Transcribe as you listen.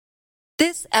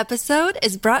This episode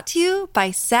is brought to you by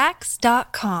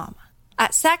Sax.com.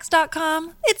 At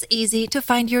Sax.com, it's easy to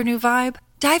find your new vibe.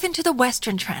 Dive into the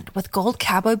Western trend with gold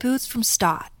cowboy boots from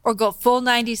Stott, or go full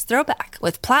 90s throwback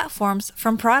with platforms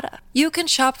from Prada. You can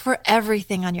shop for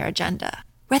everything on your agenda,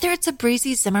 whether it's a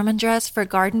breezy Zimmermann dress for a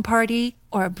garden party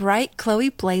or a bright Chloe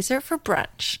blazer for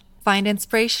brunch. Find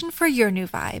inspiration for your new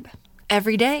vibe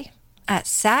every day at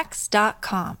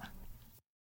Sax.com.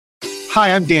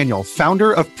 Hi, I'm Daniel,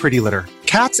 founder of Pretty Litter.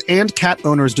 Cats and cat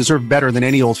owners deserve better than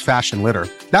any old-fashioned litter.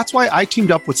 That's why I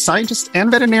teamed up with scientists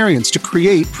and veterinarians to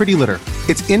create Pretty Litter.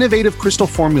 Its innovative crystal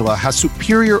formula has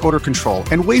superior odor control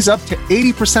and weighs up to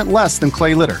 80% less than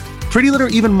clay litter. Pretty Litter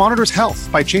even monitors health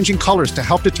by changing colors to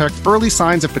help detect early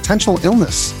signs of potential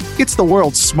illness. It's the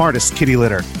world's smartest kitty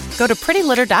litter. Go to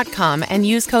prettylitter.com and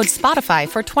use code SPOTIFY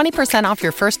for 20% off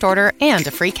your first order and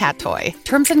a free cat toy.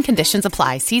 Terms and conditions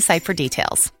apply. See site for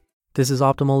details. This is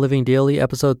Optimal Living Daily,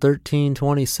 episode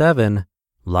 1327,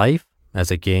 Life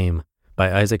as a Game,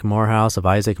 by Isaac Morehouse of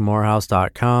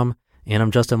isaacmorehouse.com. And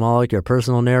I'm Justin Malik, your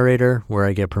personal narrator, where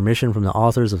I get permission from the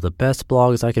authors of the best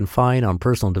blogs I can find on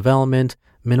personal development,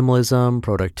 minimalism,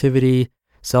 productivity,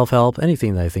 self-help,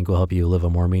 anything that I think will help you live a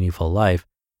more meaningful life.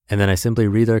 And then I simply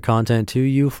read their content to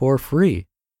you for free.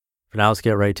 For now, let's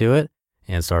get right to it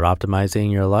and start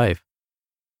optimizing your life.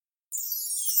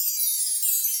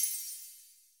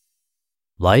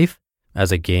 Life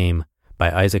as a Game,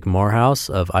 by Isaac Morehouse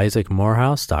of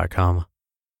isaacmorehouse.com.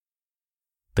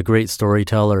 The great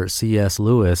storyteller C.S.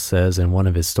 Lewis says in one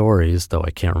of his stories, though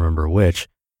I can't remember which,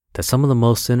 that some of the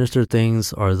most sinister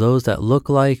things are those that look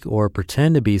like or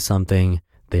pretend to be something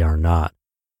they are not.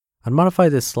 I'd modify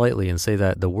this slightly and say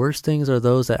that the worst things are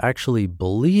those that actually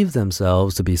believe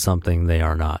themselves to be something they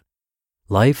are not.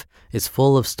 Life is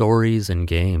full of stories and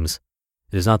games.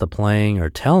 It is not the playing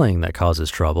or telling that causes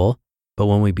trouble, but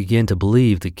when we begin to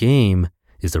believe the game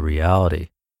is the reality.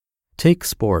 Take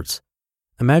sports.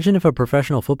 Imagine if a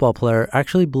professional football player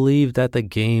actually believed that the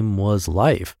game was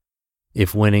life.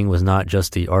 If winning was not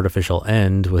just the artificial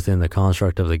end within the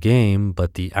construct of the game,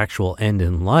 but the actual end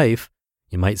in life,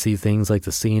 you might see things like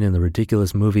the scene in the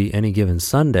ridiculous movie Any Given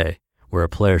Sunday, where a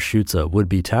player shoots a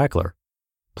would-be tackler.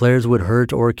 Players would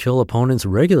hurt or kill opponents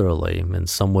regularly, and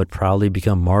some would proudly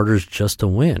become martyrs just to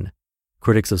win.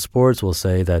 Critics of sports will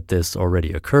say that this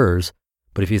already occurs,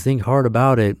 but if you think hard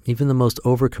about it, even the most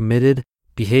overcommitted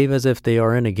behave as if they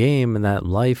are in a game and that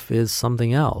life is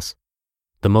something else.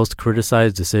 The most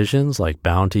criticized decisions, like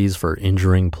bounties for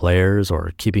injuring players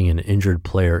or keeping an injured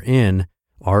player in,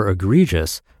 are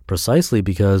egregious precisely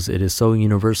because it is so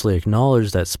universally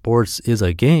acknowledged that sports is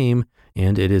a game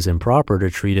and it is improper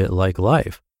to treat it like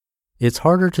life. It's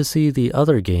harder to see the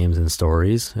other games and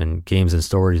stories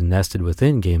nested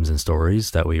within games and stories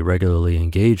that we regularly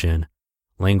engage in.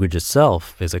 Language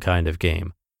itself is a kind of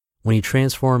game. When you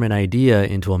transform an idea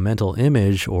into a mental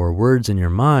image or words in your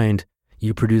mind,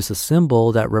 you produce a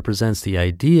symbol that represents the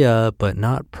idea, but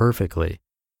not perfectly.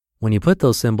 When you put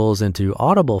those symbols into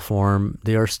audible form,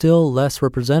 they are still less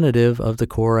representative of the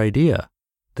core idea.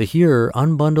 The hearer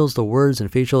unbundles the words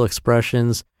and facial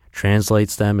expressions,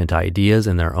 translates them into ideas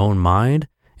in their own mind,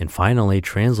 and finally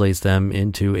translates them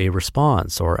into a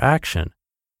response or action.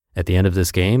 At the end of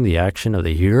this game, the action of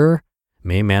the hearer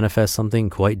may manifest something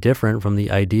quite different from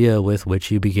the idea with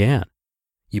which you began.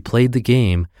 You played the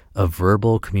game of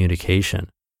verbal communication.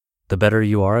 The better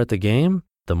you are at the game,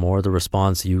 the more the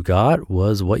response you got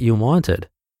was what you wanted.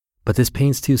 But this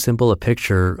paints too simple a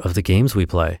picture of the games we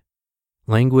play.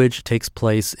 Language takes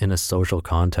place in a social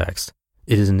context.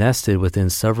 It is nested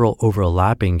within several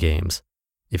overlapping games.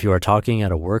 If you are talking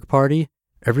at a work party,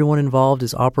 everyone involved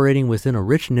is operating within a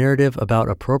rich narrative about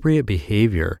appropriate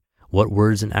behavior, what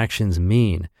words and actions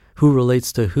mean, who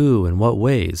relates to who in what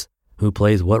ways, who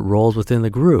plays what roles within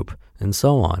the group, and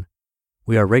so on.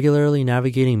 We are regularly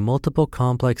navigating multiple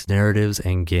complex narratives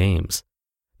and games.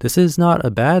 This is not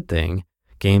a bad thing.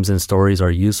 Games and stories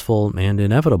are useful and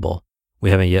inevitable. We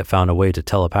haven't yet found a way to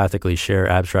telepathically share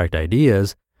abstract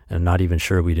ideas, and I'm not even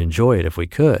sure we'd enjoy it if we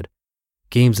could.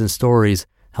 Games and stories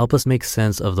help us make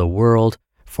sense of the world,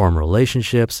 form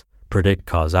relationships, predict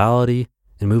causality,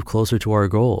 and move closer to our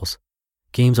goals.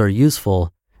 Games are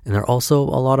useful, and they're also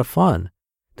a lot of fun.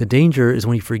 The danger is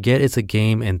when you forget it's a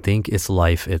game and think it's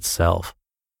life itself.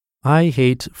 I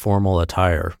hate formal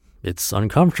attire. It's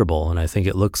uncomfortable, and I think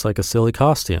it looks like a silly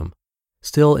costume.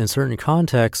 Still, in certain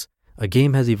contexts, a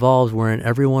game has evolved wherein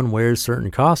everyone wears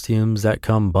certain costumes that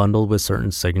come bundled with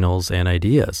certain signals and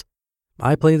ideas.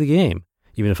 I play the game,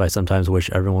 even if I sometimes wish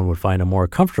everyone would find a more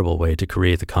comfortable way to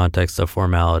create the context of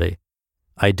formality.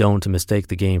 I don't mistake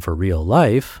the game for real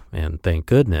life, and thank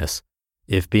goodness.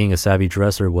 If being a savvy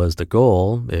dresser was the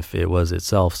goal, if it was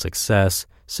itself success,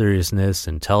 seriousness,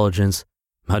 intelligence,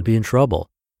 I'd be in trouble.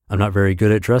 I'm not very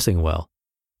good at dressing well.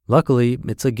 Luckily,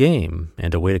 it's a game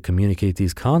and a way to communicate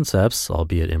these concepts,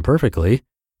 albeit imperfectly,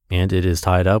 and it is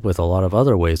tied up with a lot of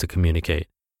other ways to communicate.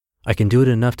 I can do it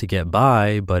enough to get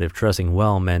by, but if dressing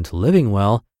well meant living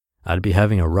well, I'd be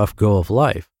having a rough go of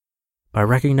life. By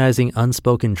recognizing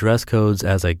unspoken dress codes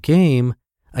as a game,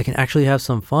 I can actually have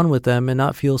some fun with them and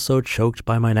not feel so choked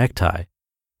by my necktie.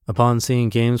 Upon seeing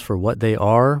games for what they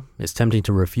are, it's tempting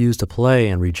to refuse to play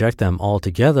and reject them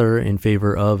altogether in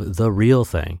favor of the real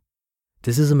thing.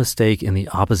 This is a mistake in the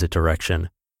opposite direction.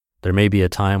 There may be a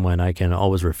time when I can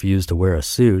always refuse to wear a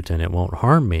suit and it won't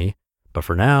harm me, but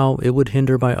for now, it would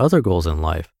hinder my other goals in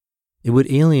life. It would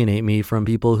alienate me from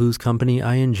people whose company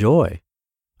I enjoy.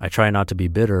 I try not to be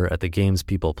bitter at the games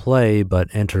people play,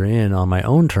 but enter in on my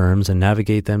own terms and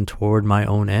navigate them toward my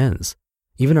own ends.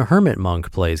 Even a hermit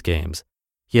monk plays games.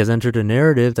 He has entered a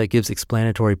narrative that gives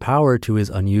explanatory power to his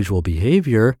unusual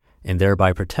behavior and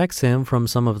thereby protects him from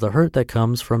some of the hurt that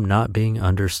comes from not being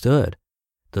understood.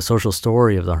 The social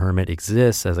story of the hermit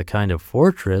exists as a kind of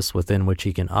fortress within which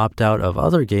he can opt out of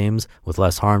other games with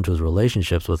less harm to his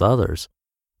relationships with others.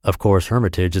 Of course,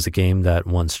 Hermitage is a game that,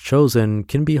 once chosen,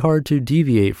 can be hard to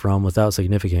deviate from without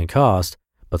significant cost,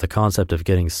 but the concept of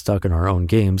getting stuck in our own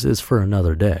games is for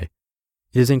another day.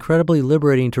 It is incredibly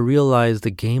liberating to realize the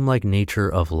game-like nature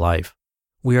of life.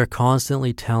 We are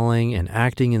constantly telling and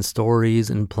acting in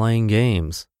stories and playing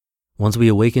games. Once we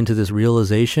awaken to this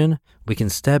realization, we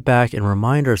can step back and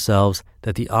remind ourselves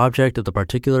that the object of the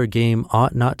particular game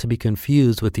ought not to be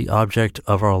confused with the object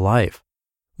of our life.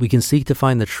 We can seek to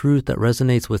find the truth that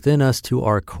resonates within us to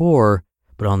our core,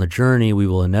 but on the journey, we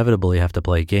will inevitably have to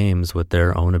play games with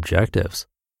their own objectives.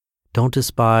 Don't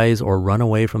despise or run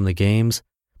away from the games,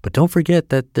 but don't forget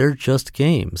that they're just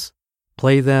games.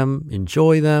 Play them,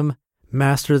 enjoy them,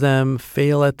 master them,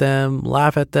 fail at them,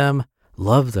 laugh at them,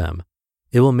 love them.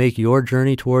 It will make your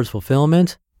journey towards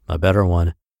fulfillment a better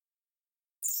one.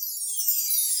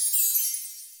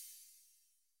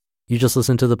 You just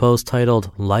listened to the post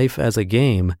titled Life as a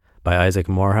Game by Isaac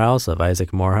Morehouse of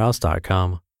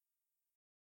isaacmorehouse.com.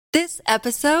 This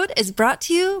episode is brought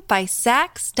to you by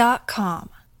Sax.com.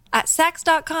 At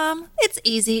Sax.com, it's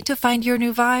easy to find your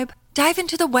new vibe. Dive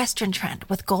into the Western trend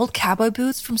with gold cowboy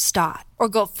boots from Stott, or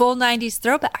go full 90s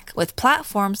throwback with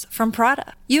platforms from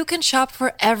Prada. You can shop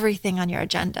for everything on your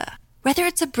agenda, whether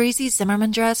it's a breezy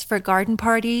Zimmermann dress for a garden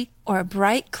party or a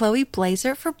bright Chloe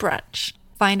blazer for brunch.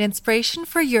 Find inspiration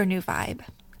for your new vibe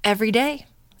every day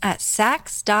at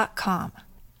Sax.com.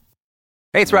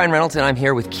 Hey, it's Ryan Reynolds, and I'm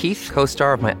here with Keith,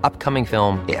 co-star of my upcoming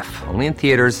film, If, only in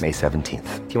theaters May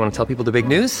 17th. Do you want to tell people the big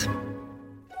news?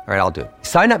 All right, I'll do it.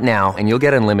 Sign up now and you'll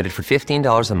get unlimited for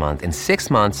 $15 a month and 6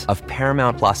 months of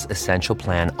Paramount Plus Essential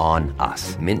Plan on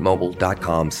us.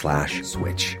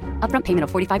 MintMobile.com/switch. Upfront payment of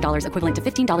 $45 equivalent to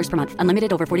 $15 per month.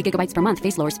 Unlimited over 40 gigabytes per month.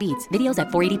 Face lower speeds. Videos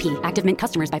at 480p. Active Mint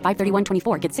customers by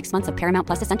 531.24 get 6 months of Paramount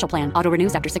Plus Essential Plan. Auto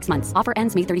renews after 6 months. Offer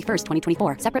ends May 31st,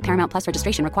 2024. Separate Paramount Plus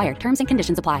registration required. Terms and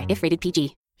conditions apply if rated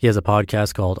PG. He has a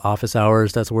podcast called Office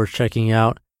Hours that's worth checking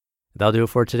out. That'll do it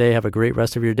for today. Have a great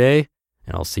rest of your day,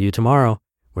 and I'll see you tomorrow,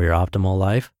 where your optimal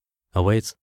life awaits.